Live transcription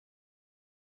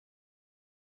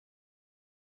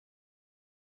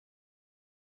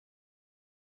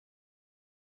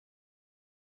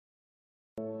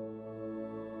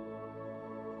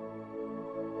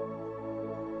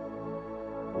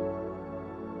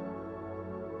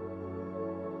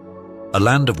A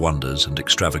land of wonders and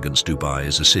extravagance, Dubai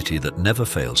is a city that never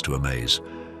fails to amaze.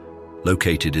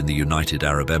 Located in the United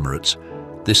Arab Emirates,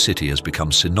 this city has become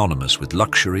synonymous with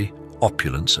luxury,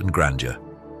 opulence and grandeur.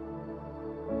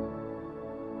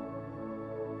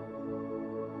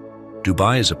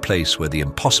 Dubai is a place where the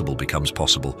impossible becomes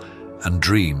possible and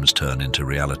dreams turn into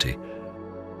reality.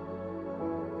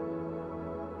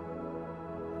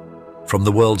 From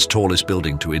the world's tallest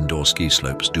building to indoor ski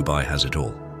slopes, Dubai has it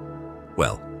all.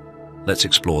 Well, let's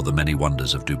explore the many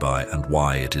wonders of Dubai and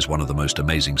why it is one of the most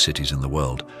amazing cities in the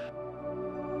world.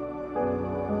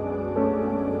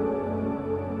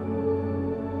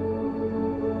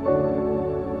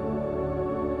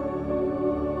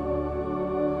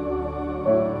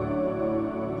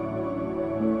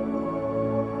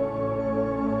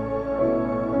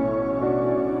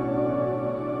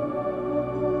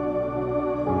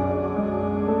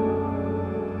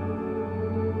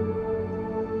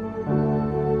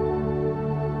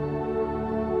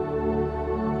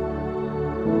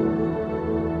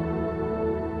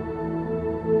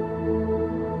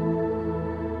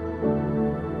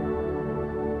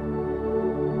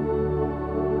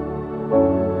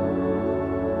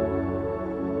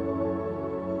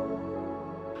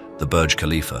 The Burj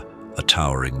Khalifa, a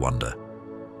towering wonder.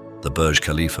 The Burj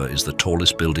Khalifa is the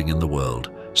tallest building in the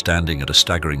world, standing at a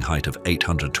staggering height of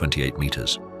 828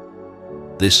 meters.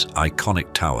 This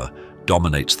iconic tower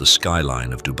dominates the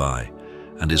skyline of Dubai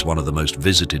and is one of the most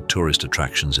visited tourist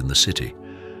attractions in the city.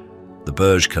 The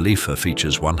Burj Khalifa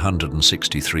features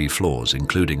 163 floors,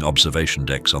 including observation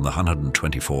decks on the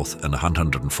 124th and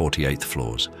 148th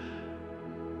floors.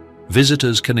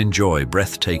 Visitors can enjoy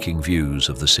breathtaking views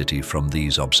of the city from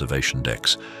these observation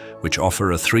decks, which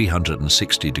offer a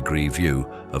 360-degree view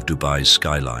of Dubai's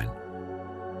skyline.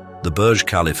 The Burj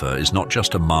Khalifa is not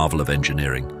just a marvel of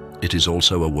engineering, it is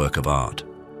also a work of art.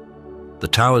 The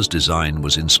tower's design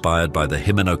was inspired by the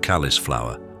Hymenocallis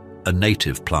flower, a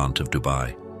native plant of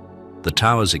Dubai. The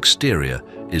tower's exterior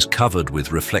is covered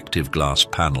with reflective glass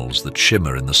panels that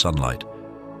shimmer in the sunlight,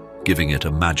 giving it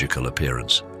a magical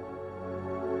appearance.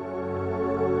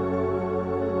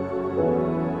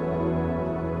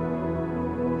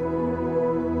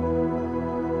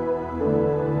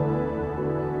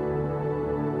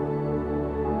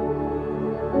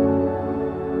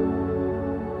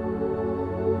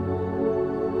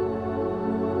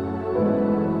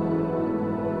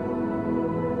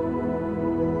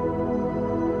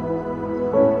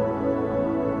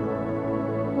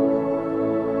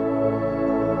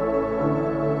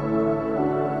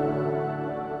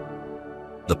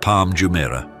 The Palm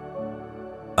Jumeirah,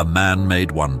 a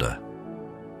man-made wonder.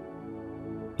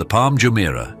 The Palm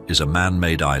Jumeirah is a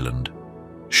man-made island,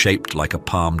 shaped like a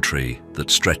palm tree that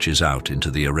stretches out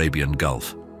into the Arabian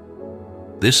Gulf.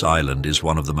 This island is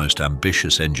one of the most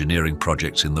ambitious engineering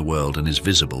projects in the world and is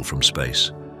visible from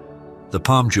space. The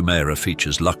Palm Jumeirah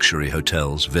features luxury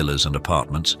hotels, villas and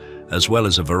apartments, as well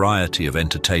as a variety of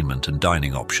entertainment and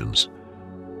dining options.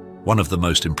 One of the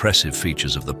most impressive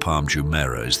features of the Palm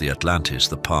Jumeirah is the Atlantis,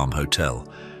 the Palm Hotel.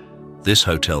 This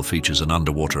hotel features an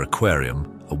underwater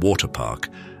aquarium, a water park,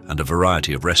 and a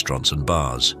variety of restaurants and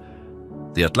bars.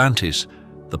 The Atlantis,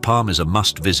 the Palm is a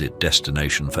must-visit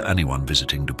destination for anyone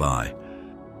visiting Dubai.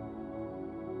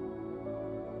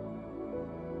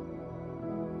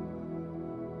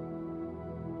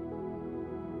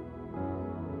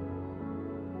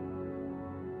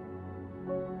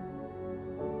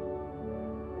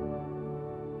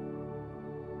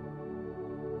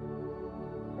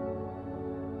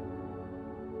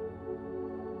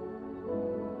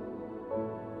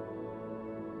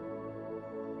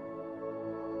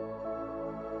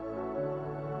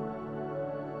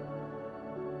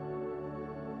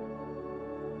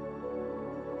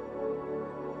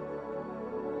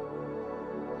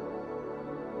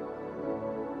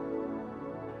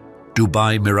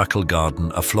 Dubai Miracle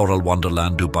Garden, a floral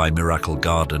wonderland. Dubai Miracle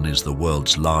Garden is the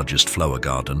world's largest flower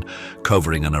garden,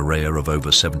 covering an area of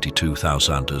over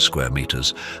 72,000 square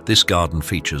meters. This garden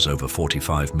features over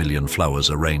 45 million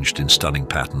flowers arranged in stunning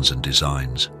patterns and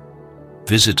designs.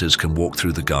 Visitors can walk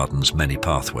through the garden's many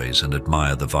pathways and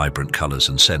admire the vibrant colors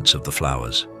and scents of the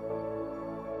flowers.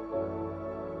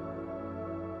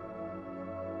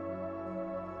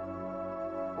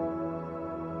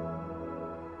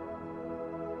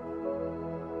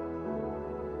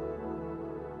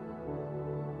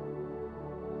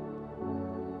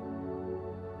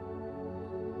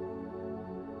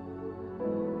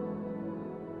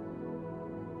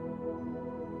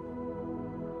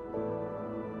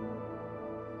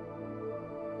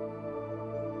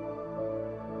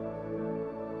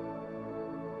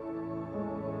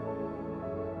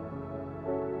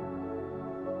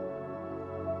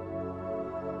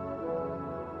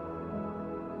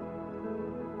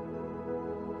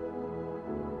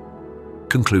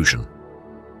 Conclusion.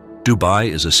 Dubai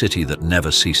is a city that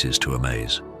never ceases to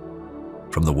amaze.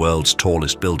 From the world's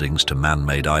tallest buildings to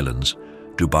man-made islands,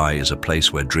 Dubai is a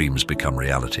place where dreams become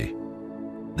reality.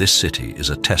 This city is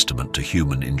a testament to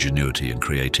human ingenuity and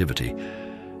creativity,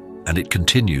 and it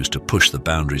continues to push the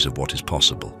boundaries of what is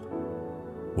possible.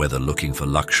 Whether looking for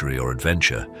luxury or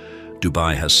adventure,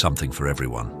 Dubai has something for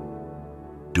everyone.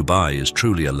 Dubai is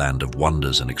truly a land of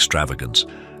wonders and extravagance,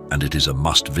 and it is a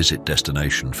must-visit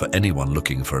destination for anyone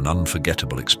looking for an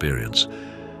unforgettable experience.